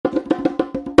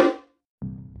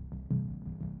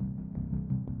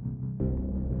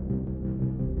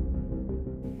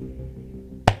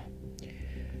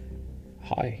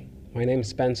Hi, my name is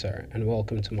Spencer, and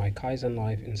welcome to my Kaizen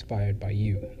Life Inspired by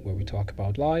You, where we talk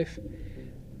about life,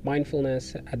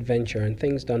 mindfulness, adventure, and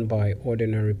things done by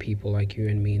ordinary people like you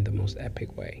and me in the most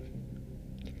epic way.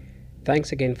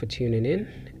 Thanks again for tuning in,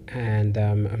 and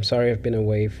I'm sorry I've been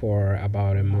away for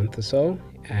about a month or so,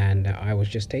 and I was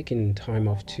just taking time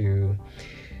off to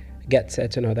get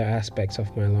certain other aspects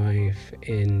of my life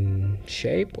in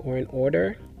shape or in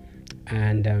order,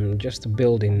 and just to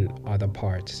build in other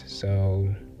parts.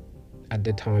 So at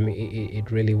the time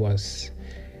it really was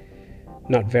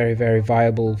not very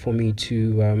viable for me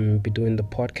to be doing the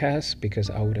podcast, because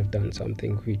I would have done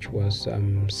something which was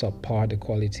subpar the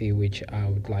quality which I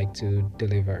would like to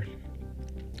deliver.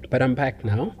 But I'm back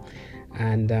now,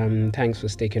 and thanks for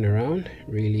sticking around.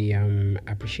 Really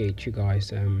appreciate you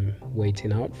guys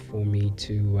waiting out for me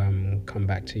to come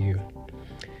back to you.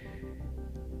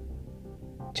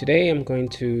 Today I'm going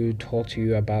to talk to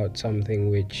you about something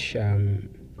which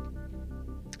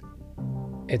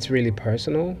it's really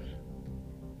personal,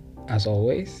 as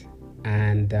always,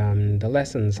 and the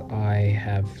lessons I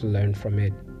have learned from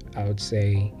it, I would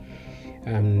say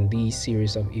these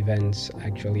series of events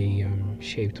actually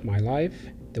shaped my life,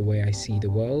 the way I see the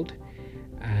world,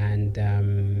 and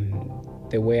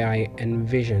the way I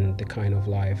envision the kind of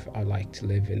life I'd like to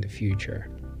live in the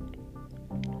future.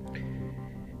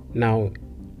 Now,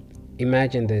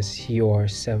 imagine this: you're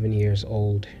 7 years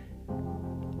old,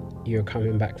 you're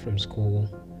coming back from school.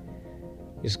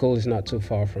 Your school is not too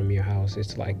far from your house,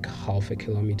 it's like half a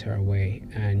kilometer away,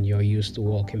 and you're used to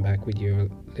walking back with your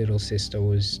little sister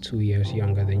who's 2 years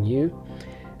younger than you,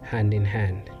 hand in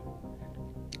hand.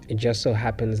 It just so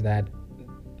happens that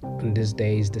on this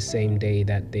day is the same day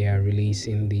that they are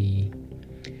releasing the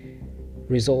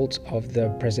results of the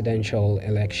presidential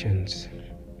elections.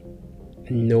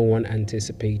 No one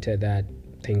anticipated that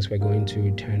things were going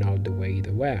to turn out the way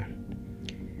they were.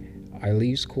 I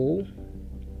leave school,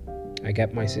 I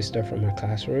get my sister from her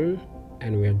classroom,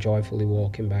 and we're joyfully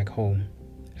walking back home.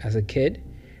 As a kid,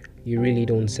 you really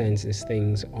don't sense these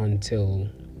things until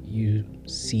you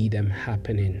see them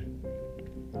happening.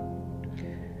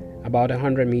 About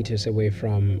 100 meters away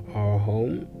from our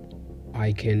home,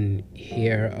 I can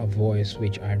hear a voice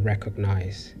which I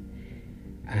recognize,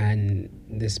 and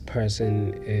this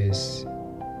person is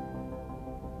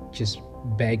just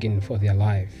begging for their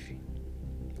life.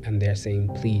 And they're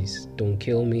saying, please don't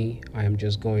kill me, I am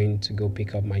just going to go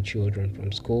pick up my children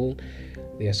from school.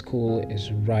 Their school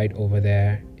is right over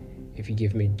there. If you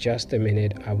give me just a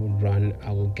minute, I will run,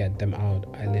 I will get them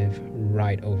out. I live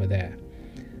right over there.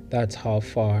 That's how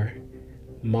far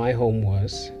my home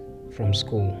was from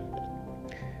school.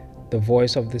 The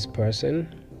voice of this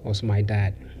person was my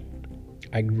dad.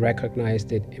 I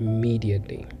recognized it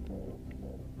immediately.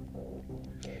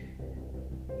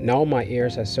 Now my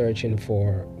ears are searching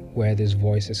for where this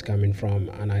voice is coming from,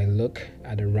 and I look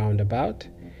at a roundabout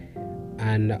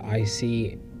and I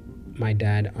see my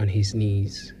dad on his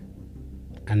knees,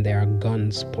 and there are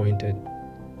guns pointed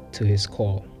to his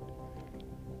call.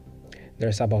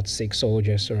 There's about 6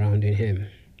 soldiers surrounding him,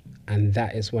 and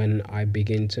that is when I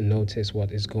begin to notice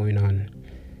what is going on.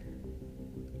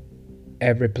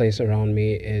 Every place around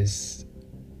me there's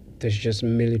just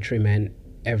military men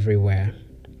everywhere.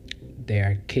 They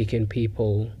are kicking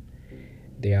people,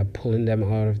 they are pulling them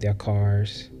out of their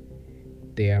cars,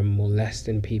 they are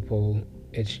molesting people.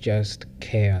 It's just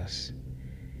chaos.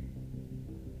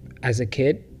 As a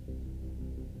kid,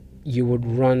 you would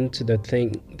run to the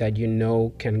thing that you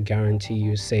know can guarantee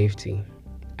you safety.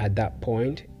 At that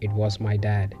point, it was my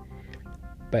dad.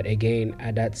 But again,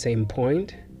 at that same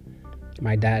point,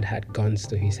 my dad had guns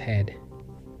to his head.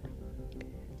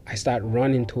 I start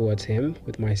running towards him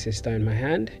with my sister in my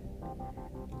hand,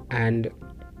 and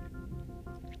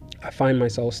I find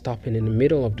myself stopping in the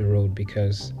middle of the road,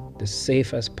 because the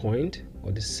safest point,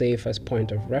 or the safest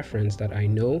point of reference that I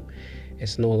know,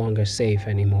 is no longer safe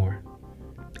anymore.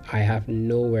 I have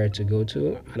nowhere to go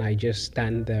to, and I just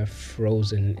stand there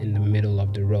frozen in the middle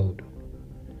of the road.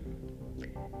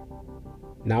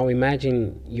 Now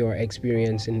imagine you're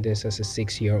experiencing this as a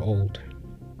 6-year-old.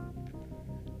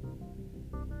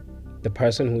 The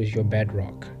person who is your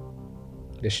bedrock,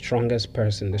 the strongest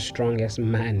person, the strongest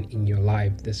man in your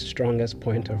life, the strongest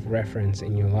point of reference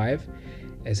in your life,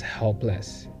 is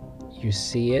helpless. You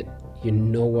see it, you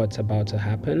know what's about to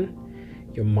happen,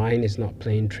 your mind is not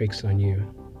playing tricks on you.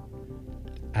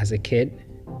 As a kid,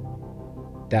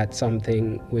 that's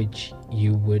something which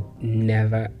you would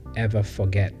never ever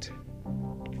forget.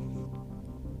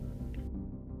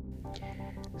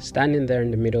 Standing there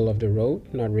in the middle of the road,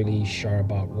 not really sure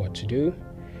about what to do,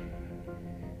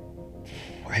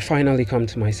 I finally come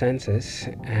to my senses,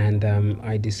 and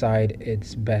I decide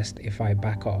it's best if I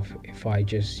back off, if I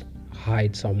just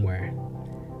hide somewhere.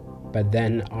 But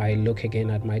then I look again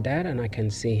at my dad, and I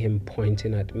can see him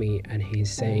pointing at me, and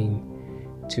he's saying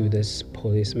to this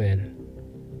policeman,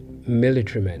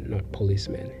 military men, not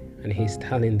policemen, and he's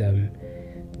telling them,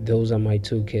 those are my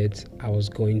two kids. I was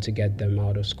going to get them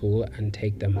out of school and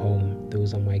take them home.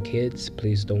 Those are my kids.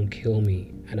 Please don't kill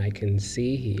me. And I can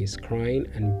see he is crying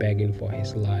and begging for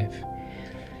his life.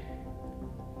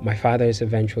 My father is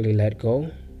eventually let go.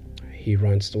 He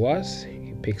runs to us,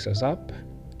 he picks us up,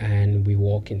 and we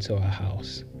walk into our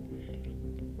house.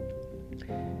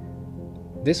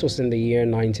 This was in the year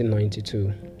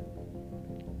 1992.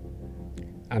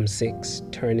 I'm 6,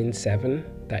 turning 7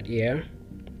 that year.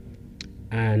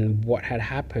 And what had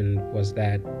happened was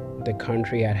that the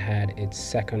country had had its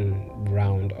second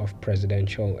round of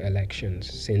presidential elections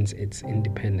since its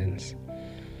independence.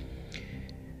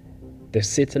 The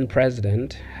sitting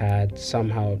president had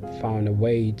somehow found a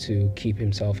way to keep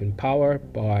himself in power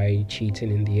by cheating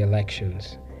in the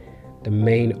elections. The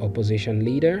main opposition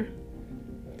leader,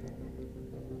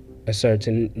 a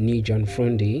certain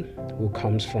Anglophone, who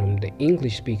comes from the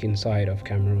English-speaking side of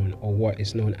Cameroon, or what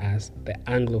is known as the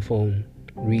Anglophone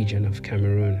region of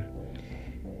Cameroon,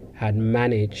 had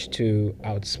managed to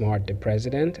outsmart the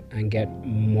president and get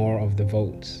more of the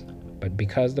votes. But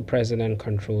because the president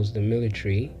controls the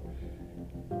military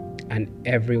and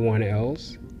everyone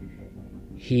else,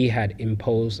 he had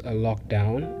imposed a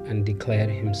lockdown and declared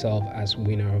himself as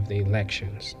winner of the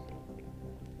elections.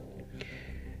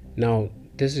 Now,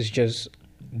 this is just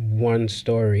one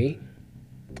story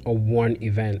or one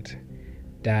event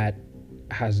that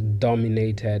has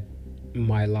dominated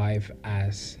my life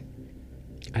as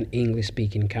an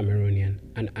English-speaking Cameroonian,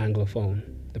 an Anglophone.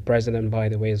 The president, by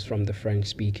the way, is from the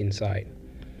French-speaking side.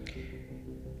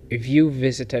 If you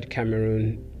visited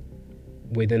Cameroon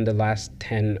within the last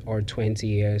 10 or 20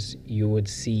 years, you would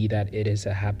see that it is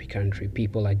a happy country.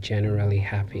 People are generally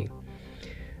happy.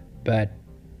 But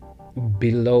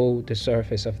below the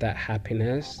surface of that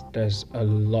happiness, there's a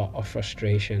lot of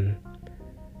frustration,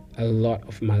 a lot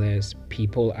of malaise.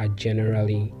 People are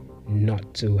generally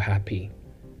not too happy.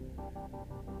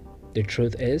 The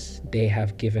truth is, they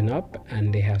have given up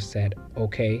and they have said,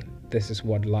 okay, this is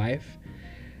what life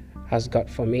has got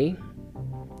for me,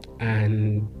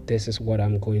 and this is what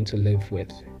I'm going to live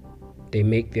with. They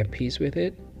make their peace with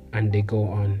it and they go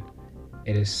on.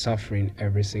 It is suffering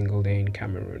every single day in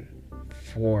Cameroon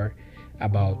for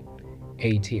about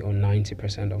 80 or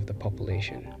 90% of the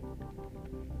population.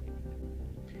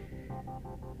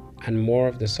 And more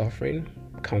of the suffering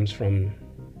comes from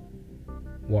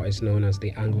what is known as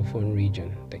the Anglophone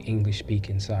region, the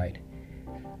English-speaking side.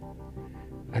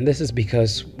 And this is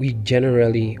because we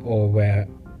generally, or were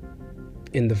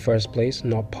in the first place,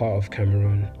 not part of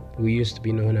Cameroon. We used to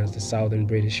be known as the Southern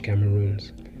British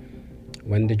Cameroons.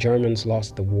 When the Germans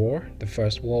lost the war, the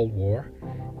First World War,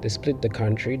 they split the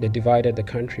country. They divided the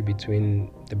country between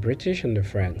the British and the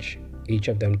French. Each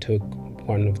of them took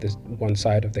one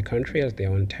side of the country as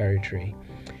their own territory.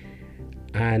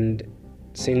 And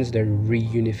since the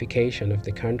reunification of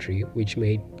the country, which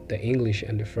made the English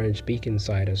and the French-speaking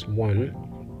side as one,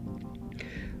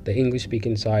 the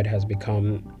English-speaking side has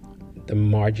become the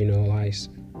marginalized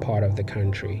part of the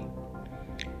country.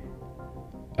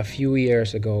 A few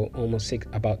years ago,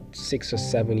 about 6 or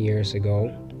 7 years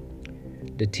ago,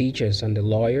 the teachers and the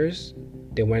lawyers,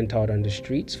 they went out on the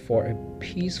streets for a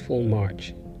peaceful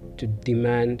march to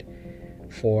demand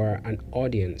for an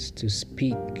audience to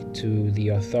speak to the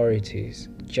authorities,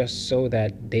 just so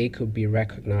that they could be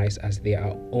recognized as their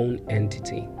own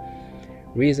entity.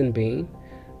 Reason being,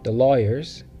 the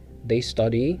lawyers, they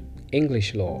study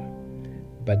English law,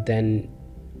 but then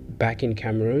back in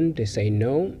Cameroon, they say,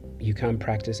 no, you can't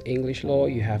practice English law,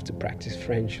 you have to practice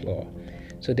French law.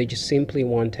 So they just simply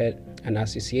wanted an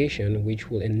association which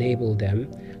will enable them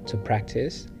to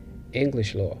practice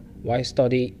English law. Why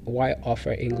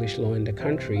offer English law in the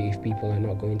country if people are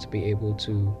not going to be able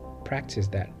to practice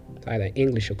that? Either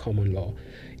English or common law,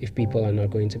 if people are not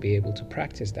going to be able to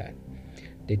practice that.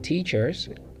 The teachers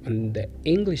on the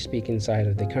English-speaking side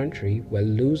of the country were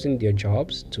losing their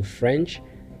jobs to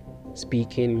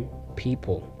French-speaking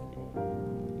people.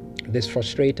 This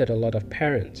frustrated a lot of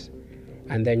parents.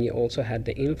 And then you also had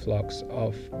the influx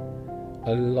of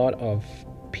a lot of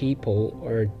people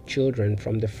or children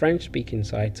from the French-speaking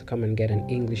side to come and get an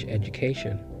English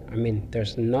education. I mean,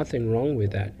 there's nothing wrong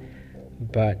with that,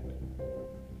 but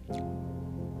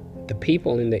the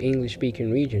people in the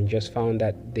English-speaking region just found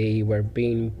that they were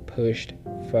being pushed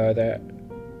further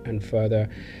and further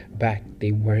back.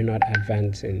 They were not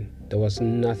advancing. There was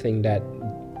nothing that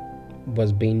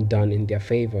was being done in their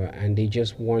favor, and they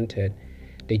just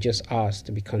asked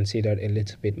to be considered a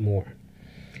little bit more.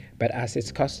 But as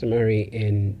it's customary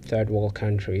in third world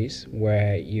countries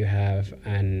where you have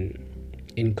an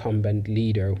incumbent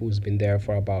leader who's been there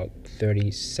for about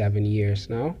 37 years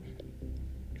now,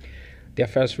 their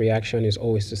first reaction is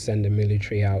always to send the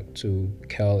military out to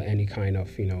kill any kind of,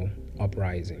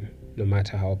 uprising, no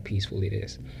matter how peaceful it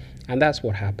is. And that's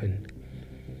what happened.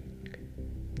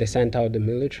 They sent out the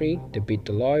military, they beat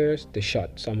the lawyers, they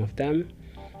shot some of them,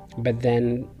 but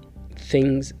then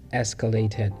things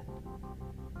escalated.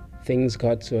 Things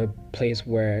got to a place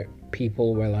where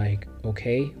people were like,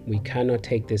 okay, we cannot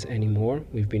take this anymore.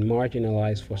 We've been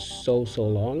marginalized for so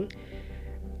long,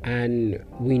 and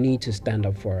we need to stand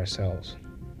up for ourselves.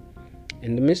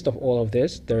 In the midst of all of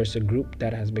this, there's a group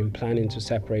that has been planning to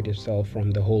separate itself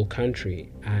from the whole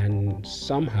country, and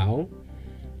somehow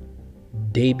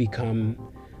they become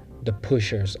the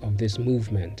pushers of this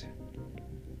movement.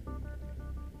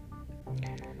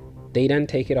 They then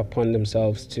take it upon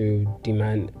themselves to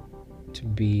demand to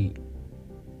be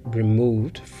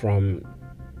removed from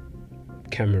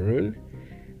Cameroon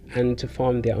and to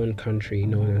form their own country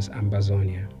known as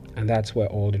Ambazonia. And that's where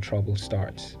all the trouble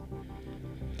starts.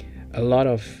 A lot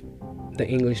of the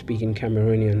English-speaking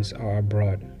Cameroonians are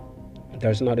abroad.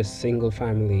 There's not a single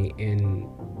family in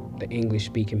the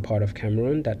English-speaking part of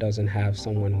Cameroon that doesn't have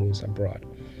someone who's abroad.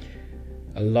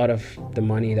 A lot of the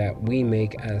money that we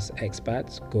make as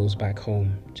expats goes back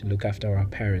home to look after our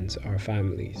parents, our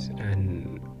families,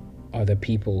 and other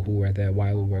people who were there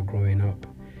while we were growing up.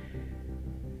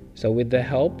 So with the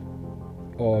help,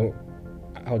 or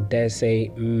I would dare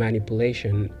say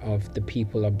manipulation of the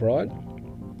people abroad,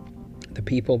 the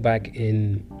people back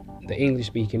in the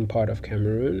English-speaking part of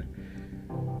Cameroon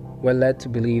were led to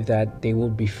believe that they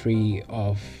would be free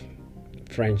of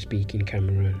French-speaking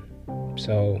Cameroon.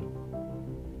 So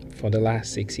for the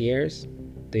last 6 years,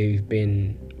 they've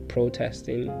been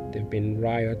protesting, they've been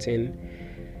rioting,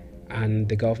 and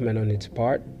the government on its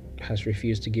part has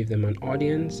refused to give them an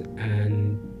audience,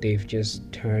 and they've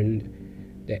just turned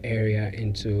the area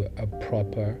into a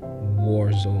proper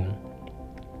war zone.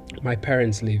 My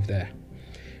parents live there.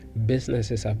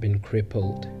 Businesses have been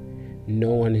crippled.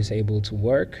 No one is able to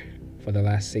work for the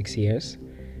last 6 years.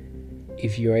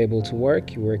 If you're able to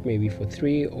work, you work maybe for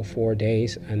 3 or 4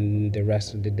 days, and the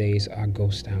rest of the days are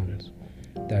ghost towns.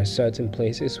 There are certain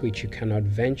places which you cannot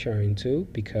venture into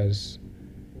because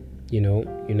you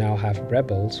now have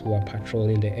rebels who are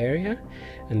patrolling the area,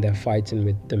 and they're fighting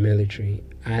with the military,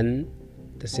 and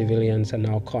the civilians are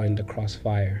now caught in the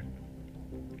crossfire.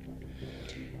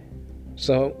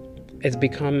 So it's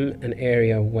become an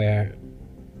area where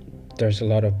there's a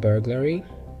lot of burglary.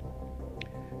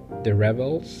 The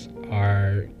rebels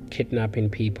are kidnapping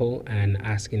people and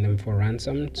asking them for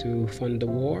ransom to fund the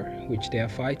war which they are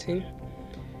fighting.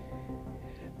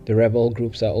 The rebel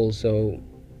groups are also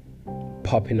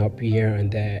popping up here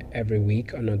and there. Every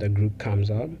week another group comes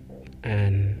up,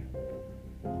 and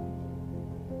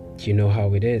you know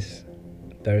how it is.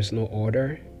 There is no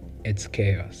order, it's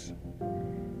chaos.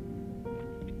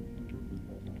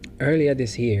 Earlier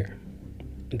this year,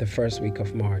 the first week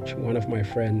of March, one of my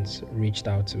friends reached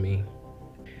out to me,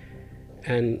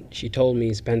 and she told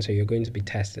me, Spencer, you're going to be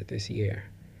tested this year.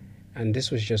 And this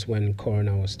was just when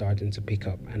Corona was starting to pick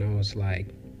up, and I was like,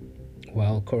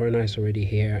 well, Corona is already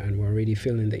here and we're already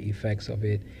feeling the effects of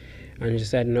it. And she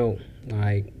said, no,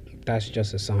 like, that's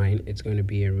just a sign. It's going to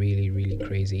be a really, really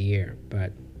crazy year,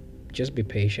 but just be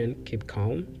patient, keep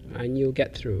calm, and you'll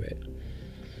get through it.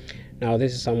 Now,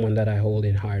 this is someone that I hold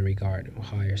in high regard or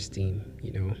high esteem,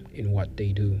 in what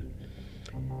they do.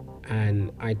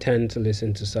 And I tend to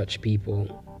listen to such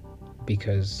people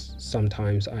because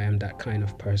sometimes I am that kind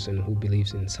of person who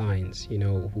believes in science,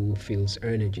 who feels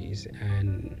energies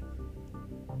and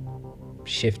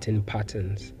shifting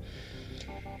patterns.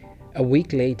 A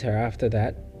week later after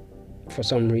that, for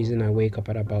some reason I wake up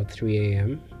at about 3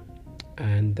 a.m.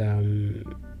 and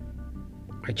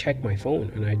I check my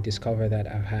phone and I discover that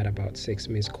I've had about 6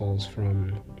 missed calls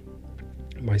from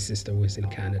my sister who is in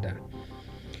Canada.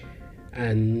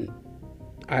 And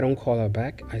I don't call her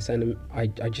back. I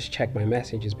just check my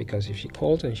messages, because if she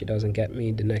calls and she doesn't get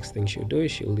me, the next thing she'll do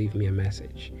is she'll leave me a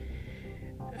message.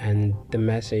 And the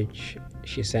message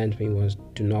she sent me was,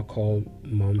 do not call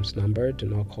mom's number, do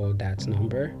not call dad's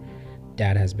number.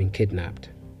 Dad has been kidnapped.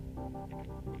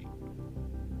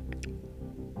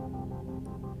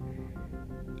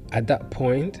 At that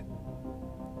point,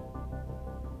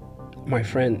 my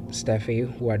friend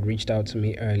Steffi, who had reached out to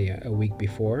me earlier, a week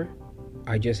before,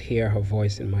 I just hear her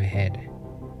voice in my head.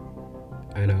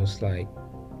 And I was like,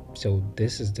 So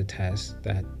this is the test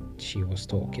that she was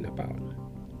talking about.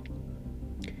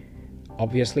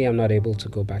 Obviously, I'm not able to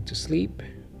go back to sleep.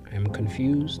 I'm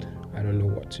confused. I don't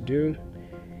know what to do.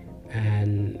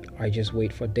 And I just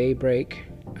wait for daybreak,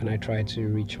 and I try to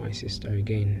reach my sister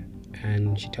again.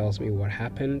 And she tells me what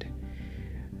happened.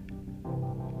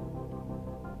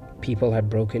 People had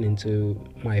broken into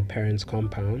my parents'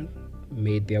 compound,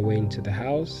 made their way into the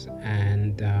house,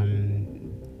 and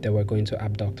they were going to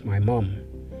abduct my mom.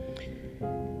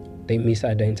 They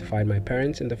misidentified my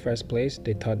parents in the first place.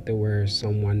 They thought they were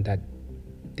someone that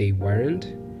they weren't,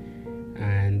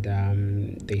 and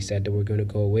they said they were going to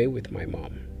go away with my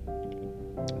mom.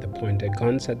 They pointed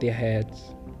guns at their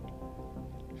heads.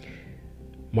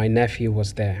 My nephew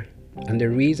was there, and the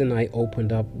reason I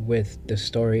opened up with the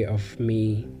story of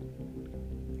me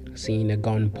seeing a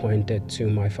gun pointed to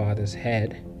my father's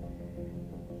head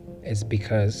is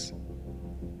because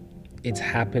it's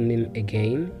happening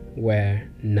again, where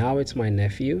now it's my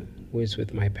nephew who is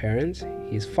with my parents.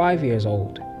 He's 5 years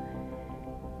old.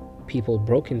 People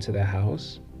broke into the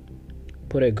house,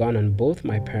 put a gun on both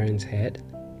my parents' head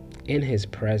in his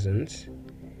presence,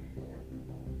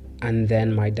 and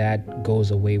then my dad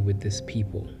goes away with these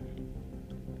people.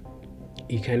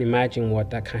 You can imagine what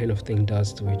that kind of thing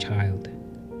does to a child.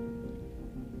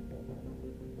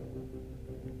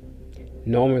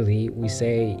 Normally, we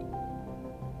say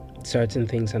certain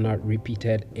things are not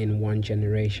repeated in one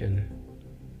generation,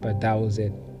 but that was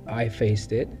it. I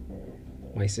faced it.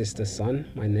 My sister's son,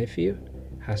 my nephew,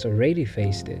 has already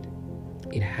faced it.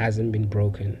 It hasn't been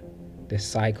broken. The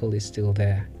cycle is still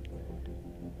there.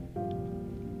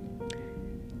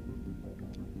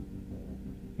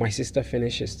 My sister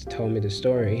finishes to tell me the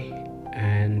story,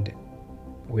 and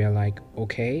we're like,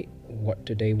 okay, what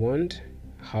do they want?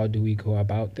 How do we go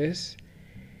about this?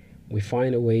 We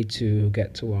find a way to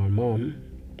get to our mom,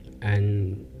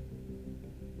 and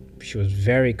she was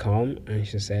very calm, and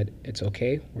she said, it's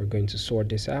okay, we're going to sort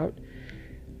this out.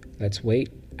 Let's wait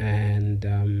and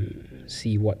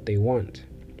see what they want.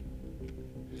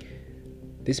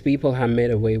 These people have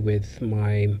made away with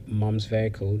my mom's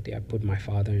vehicle. They have put my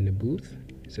father in the booth.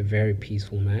 He's a very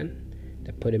peaceful man.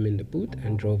 They put him in the booth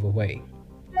and drove away.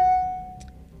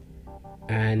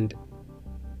 And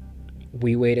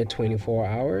we waited 24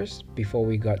 hours before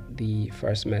we got the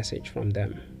first message from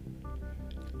them.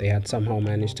 They had somehow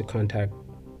managed to contact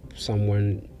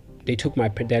someone.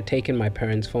 They're taking my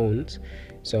parents' phones,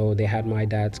 so they had my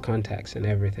dad's contacts and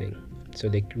everything. So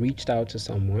they reached out to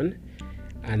someone,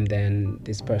 and then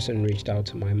this person reached out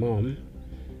to my mom,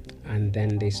 and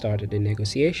then they started the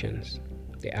negotiations.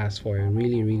 They asked for a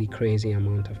really, really crazy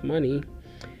amount of money,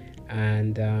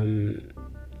 and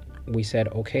we said,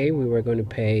 okay, we were going to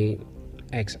pay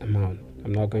X amount.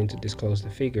 I'm not going to disclose the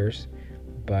figures,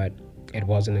 but it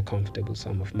wasn't a comfortable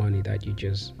sum of money that you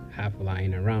just have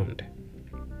lying around.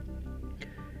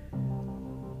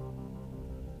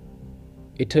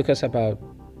 It took us about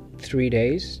 3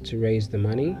 days to raise the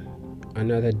money,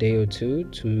 another day or two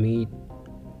to meet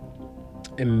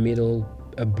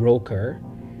a broker,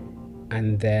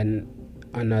 and then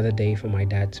another day for my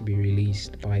dad to be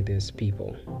released by these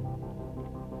people.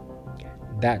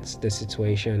 That's the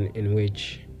situation in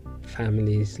which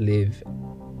families live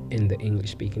in the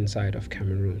English-speaking side of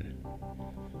Cameroon.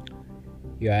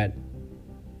 You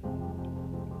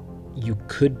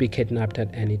could be kidnapped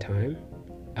at any time.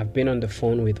 I've been on the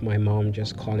phone with my mom,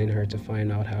 just calling her to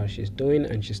find out how she's doing,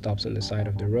 and she stops on the side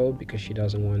of the road because she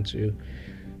doesn't want to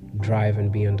drive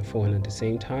and be on the phone at the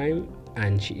same time,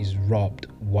 and she is robbed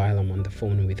while I'm on the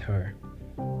phone with her.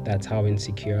 That's how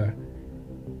insecure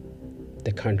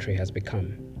the country has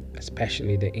become,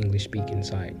 especially the English-speaking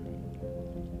side.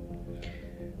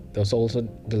 There was also,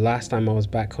 the last time I was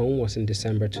back home was in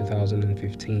December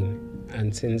 2015,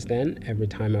 and since then, every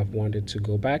time I've wanted to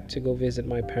go back to go visit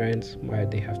my parents,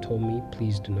 they have told me,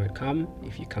 please do not come.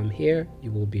 If you come here,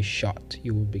 you will be shot,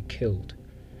 you will be killed.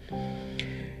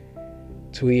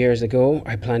 2 years ago,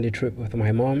 I planned a trip with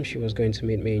my mom. She was going to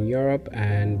meet me in Europe,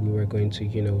 and we were going to,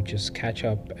 just catch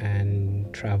up and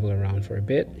travel around for a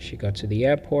bit. She got to the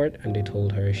airport, and they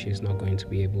told her she's not going to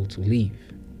be able to leave.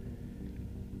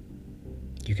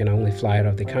 You can only fly out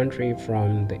of the country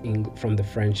from the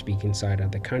French-speaking side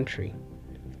of the country.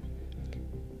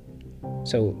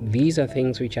 So these are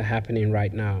things which are happening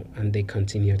right now, and they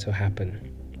continue to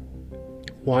happen.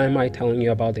 Why am I telling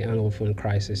you about the Anglophone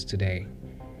crisis today?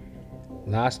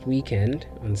 Last weekend,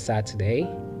 on Saturday,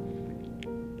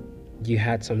 you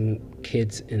had some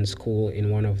kids in school in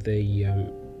one of the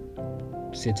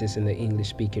cities in the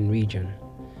English-speaking region.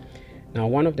 Now,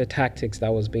 one of the tactics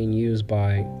that was being used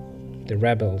by the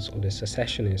rebels or the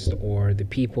secessionists or the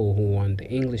people who want the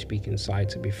English speaking side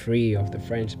to be free of the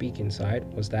French speaking side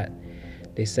was that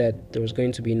they said there was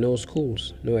going to be no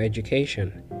schools, no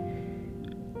education.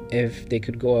 If they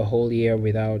could go a whole year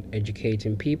without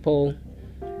educating people,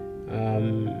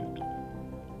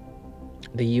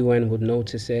 the UN would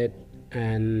notice it,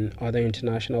 and other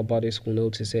international bodies will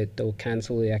notice it. They'll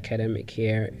cancel the academic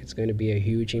year. It's going to be a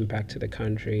huge impact to the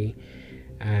country,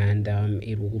 and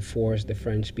it will force the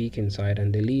French-speaking side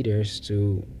and the leaders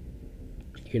to,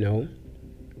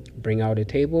 bring out a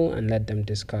table and let them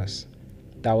discuss.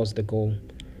 That was the goal.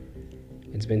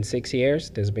 It's been 6 years.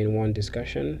 There's been one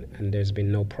discussion, and there's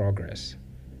been no progress.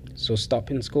 So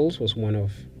stopping schools was one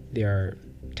of their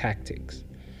tactics.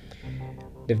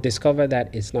 They've discovered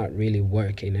that it's not really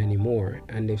working anymore,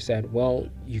 and they've said, well,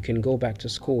 you can go back to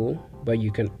school, but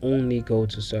you can only go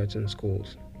to certain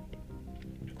schools.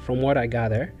 From what I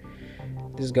gather,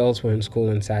 these girls were in school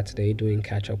on Saturday doing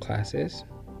catch-up classes.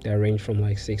 They ranged from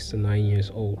like 6 to 9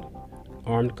 years old.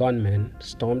 Armed gunmen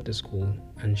stormed the school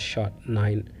and shot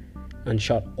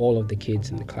all of the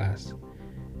kids in the class.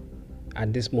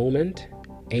 At this moment,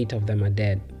 8 of them are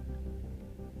dead.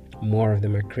 More of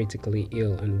them are critically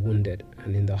ill and wounded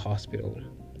and in the hospital.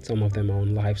 Some of them are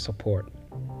on life support.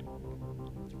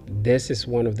 This is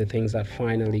one of the things that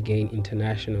finally gained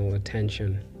international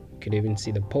attention. You could even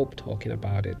see the Pope talking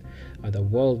about it, or the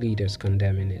world leaders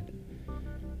condemning it.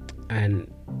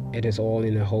 And it is all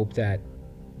in the hope that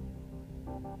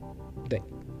the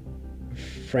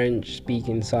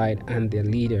French-speaking side and their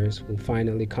leaders will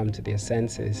finally come to their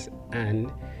senses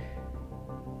and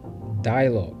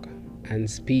dialogue and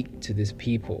speak to these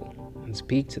people and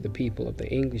speak to the people of the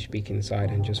English-speaking side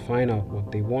and just find out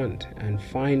what they want and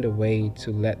find a way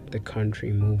to let the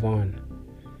country move on.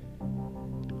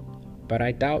 But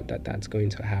I doubt that that's going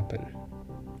to happen.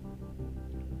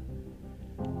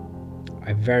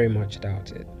 I very much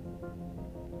doubt it.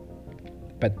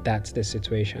 But that's the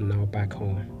situation now back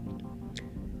home.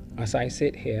 As I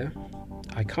sit here,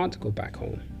 I can't go back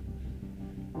home.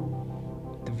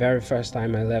 The very first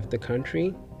time I left the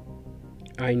country,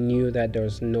 I knew that there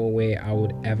was no way I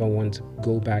would ever want to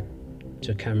go back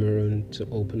to Cameroon to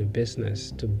open a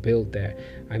business, to build there.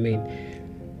 I mean,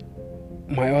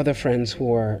 my other friends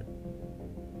who are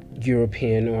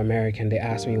European or American, they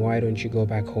ask me, why don't you go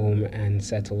back home and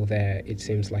settle there? It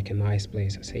seems like a nice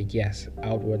place. I say, yes,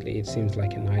 outwardly it seems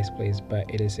like a nice place, but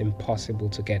it is impossible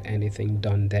to get anything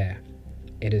done there.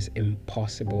 It is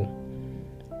impossible.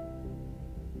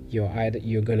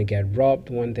 You're going to get robbed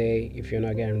one day. If you're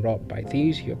not getting robbed by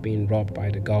thieves, you're being robbed by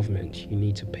the government. You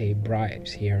need to pay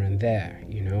bribes here and there,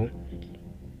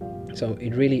 So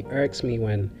it really irks me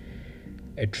when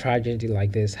a tragedy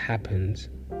like this happens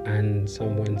and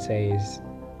someone says,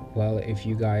 well, if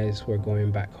you guys were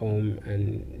going back home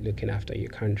and looking after your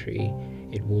country,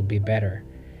 it will be better.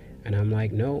 And I'm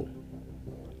like, no.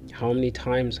 How many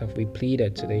times have we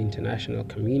pleaded to the international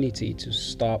community to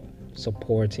stop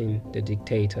supporting the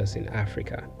dictators in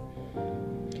Africa?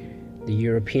 The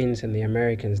Europeans and the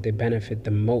Americans, they benefit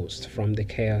the most from the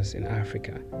chaos in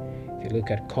Africa. If you look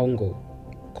at Congo,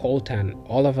 coltan,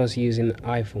 all of us using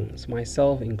iPhones,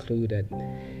 myself included,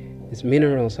 these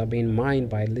minerals are being mined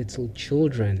by little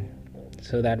children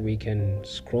so that we can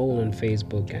scroll on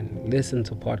Facebook and listen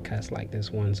to podcasts like this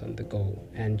ones on the go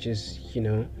and just,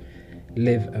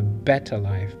 live a better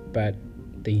life. But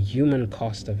the human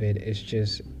cost of it is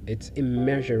just, it's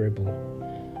immeasurable.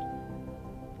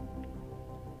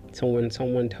 So when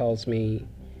someone tells me,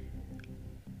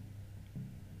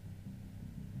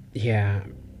 yeah,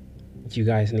 you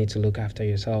guys need to look after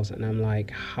yourselves, and I'm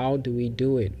like, how do we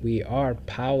do it? We are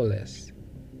powerless.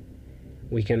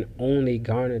 We can only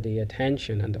garner the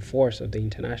attention and the force of the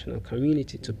international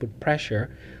community to put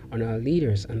pressure on our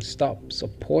leaders and stop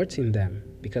supporting them,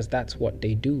 because that's what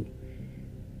they do.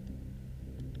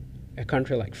 A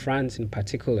country like France in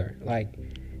particular,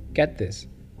 get this,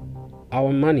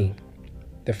 our money,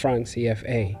 the franc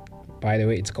CFA, by the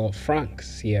way, it's called franc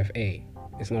CFA.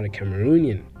 It's not a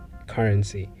Cameroonian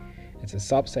currency. It's a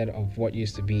subset of what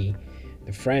used to be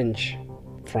the French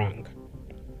franc.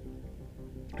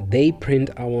 They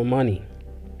print our money.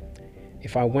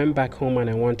 If I went back home and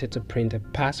I wanted to print a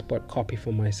passport copy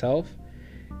for myself,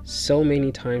 so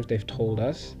many times they've told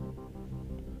us,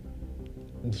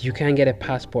 you can't get a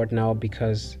passport now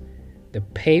because the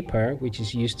paper which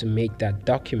is used to make that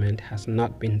document has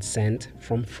not been sent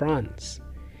from France.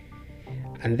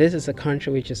 And this is a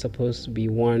country which is supposed to be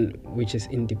one which is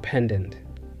independent.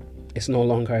 It's no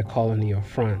longer a colony of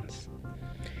France.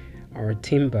 Our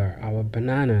timber, our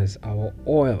bananas, our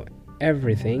oil,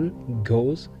 everything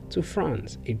goes to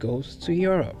France. It goes to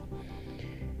Europe.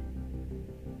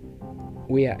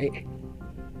 we are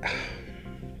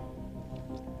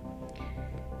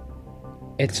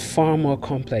it's far more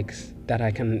complex that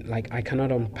I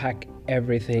cannot unpack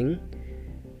everything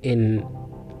in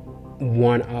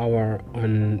 1 hour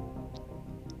on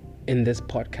in this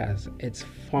podcast. It's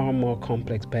far more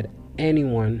complex, but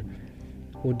anyone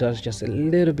who does just a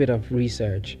little bit of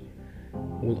research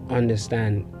will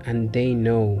understand, and they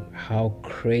know how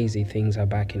crazy things are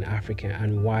back in Africa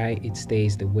and why it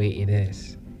stays the way it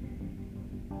is.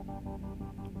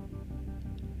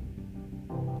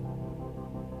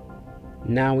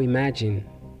 Now imagine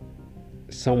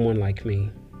someone like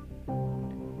me.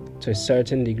 To a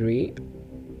certain degree,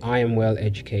 I am well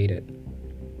educated.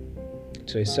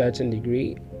 To a certain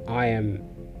degree, I am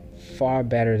far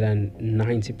better than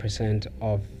 90%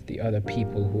 of the other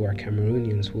people who are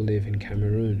Cameroonians who live in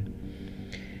Cameroon.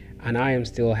 And I am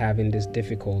still having these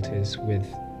difficulties with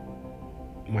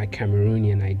my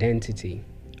Cameroonian identity.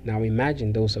 Now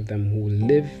imagine those of them who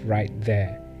live right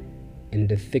there in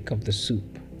the thick of the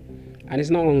soup. And it's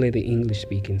not only the English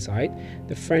speaking side,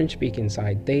 the French speaking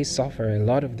side, they suffer a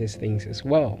lot of these things as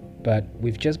well. But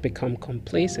we've just become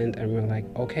complacent and we're like,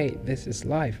 okay, this is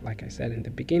life, like I said in the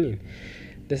beginning.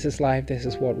 This is life, this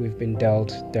is what we've been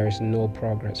dealt. There's no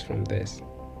progress from this.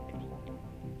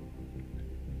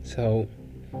 So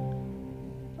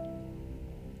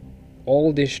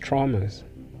all these traumas,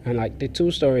 and like the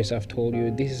 2 stories I've told you,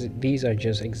 these are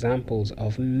just examples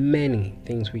of many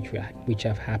things which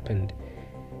have happened,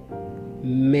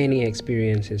 many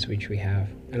experiences which we have,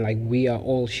 and like we are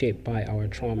all shaped by our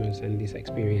traumas and these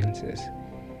experiences.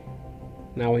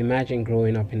 Now imagine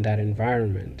growing up in that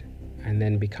environment and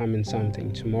then becoming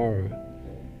something tomorrow.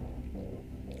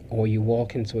 Or you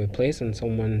walk into a place and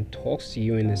someone talks to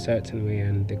you in a certain way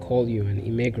and they call you an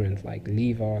immigrant, like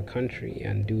leave our country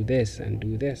and do this and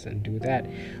do this and do that,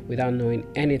 without knowing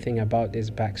anything about this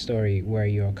backstory, where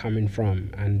you're coming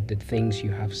from and the things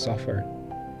you have suffered.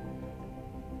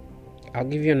 I'll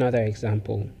give you another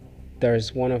example.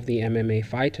 There's one of the MMA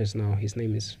fighters now. His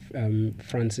name is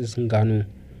Francis Ngannou.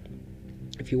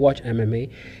 If you watch MMA,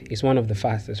 he's one of the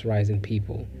fastest rising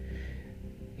people.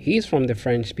 He's from the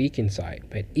French speaking side,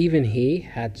 but even he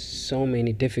had so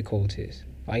many difficulties.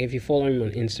 Like if you follow him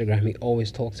on Instagram, he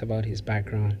always talks about his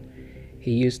background.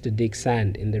 He used to dig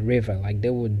sand in the river. Like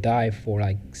they would dive for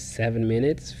like 7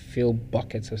 minutes, fill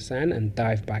buckets of sand and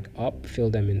dive back up, fill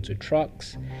them into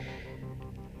trucks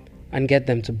and get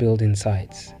them to building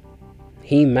sites.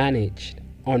 He managed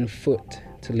on foot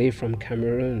to leave from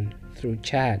Cameroon through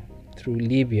Chad, through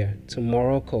Libya to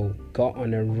Morocco, got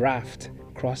on a raft,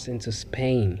 crossed into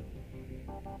Spain,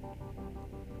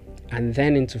 and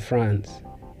then into France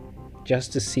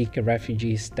just to seek a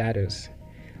refugee status.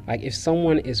 Like if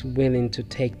someone is willing to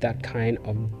take that kind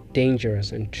of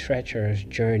dangerous and treacherous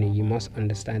journey, you must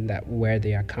understand that where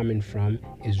they are coming from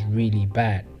is really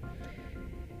bad.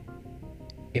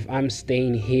 If I'm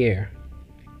staying here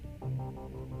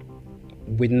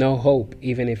with no hope,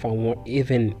 even if I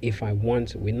want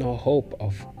to, with no hope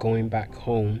of going back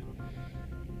home,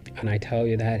 and I tell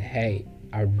you that, hey,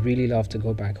 I really love to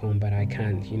go back home, but I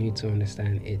can't, you need to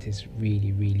understand it is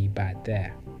really, really bad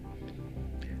there.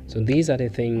 So these are the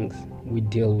things we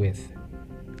deal with.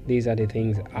 These are the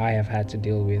things I have had to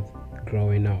deal with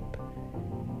growing up.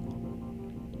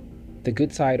 The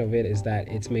good side of it is that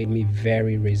it's made me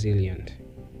very resilient.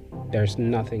 There's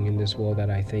nothing in this world that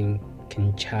I think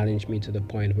can challenge me to the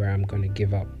point where I'm going to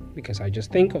give up, because I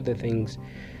just think of the things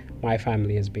my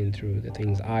family has been through, the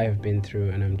things I have been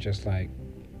through, and I'm just like,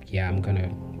 yeah, I'm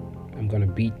gonna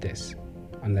beat this.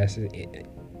 Unless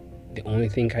the only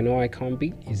thing I know I can't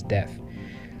beat is death.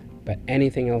 But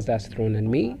anything else that's thrown at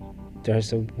me,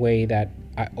 there's a way that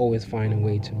I always find a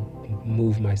way to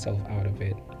move myself out of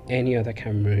it. Any other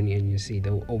Cameroonian you see,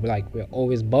 they're like, we're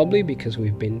always bubbly because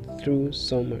we've been through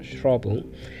so much trouble.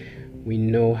 We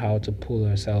know how to pull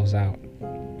ourselves out.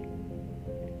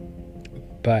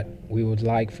 But we would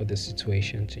like for the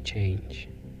situation to change.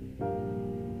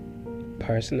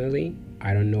 Personally,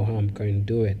 I don't know how I'm going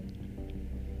to do it.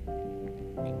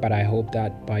 But I hope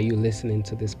that by you listening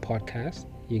to this podcast,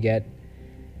 you get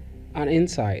an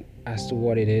insight as to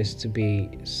what it is to be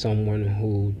someone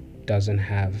who doesn't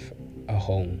have a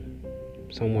home,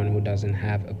 someone who doesn't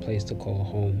have a place to call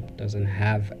home, doesn't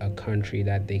have a country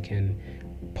that they can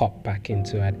pop back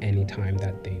into at any time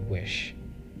that they wish.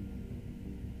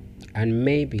 And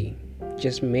maybe,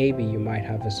 just maybe, you might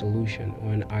have a solution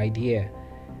or an idea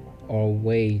or a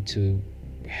way to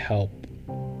help,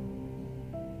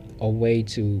 a way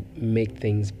to make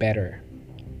things better.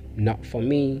 Not for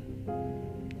me,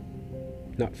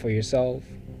 not for yourself,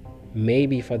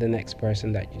 maybe for the next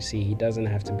person that you see. He doesn't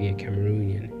have to be a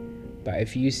Cameroonian, But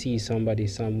if you see somebody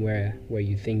somewhere where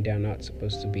you think they're not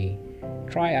supposed to be,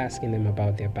 try asking them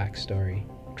about their backstory.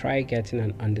 Try getting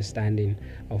an understanding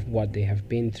of what they have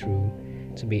been through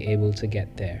to be able to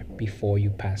get there before you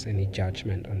pass any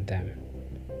judgment on them.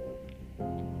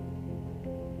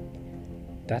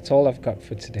 That's all I've got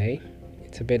for today.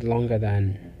 It's a bit longer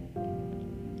than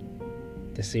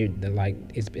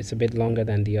it's a bit longer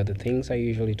than the other things I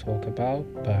usually talk about,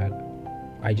 but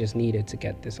I just needed to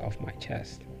get this off my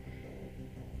chest.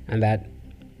 And that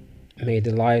may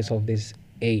the lives of these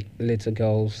 8 little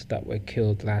girls that were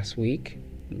killed last week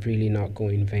really not go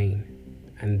in vain,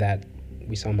 and that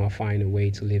we somehow find a way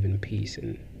to live in peace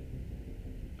in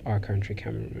our country,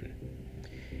 Cameroon,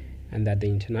 and that the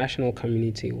international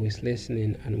community who is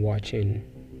listening and watching,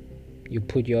 you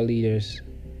put your leaders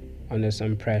under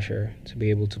some pressure to be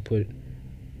able to put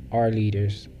our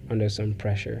leaders under some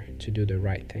pressure to do the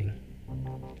right thing.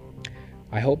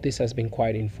 I hope this has been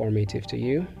quite informative to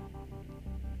you,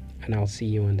 and I'll see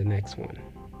you on the next one.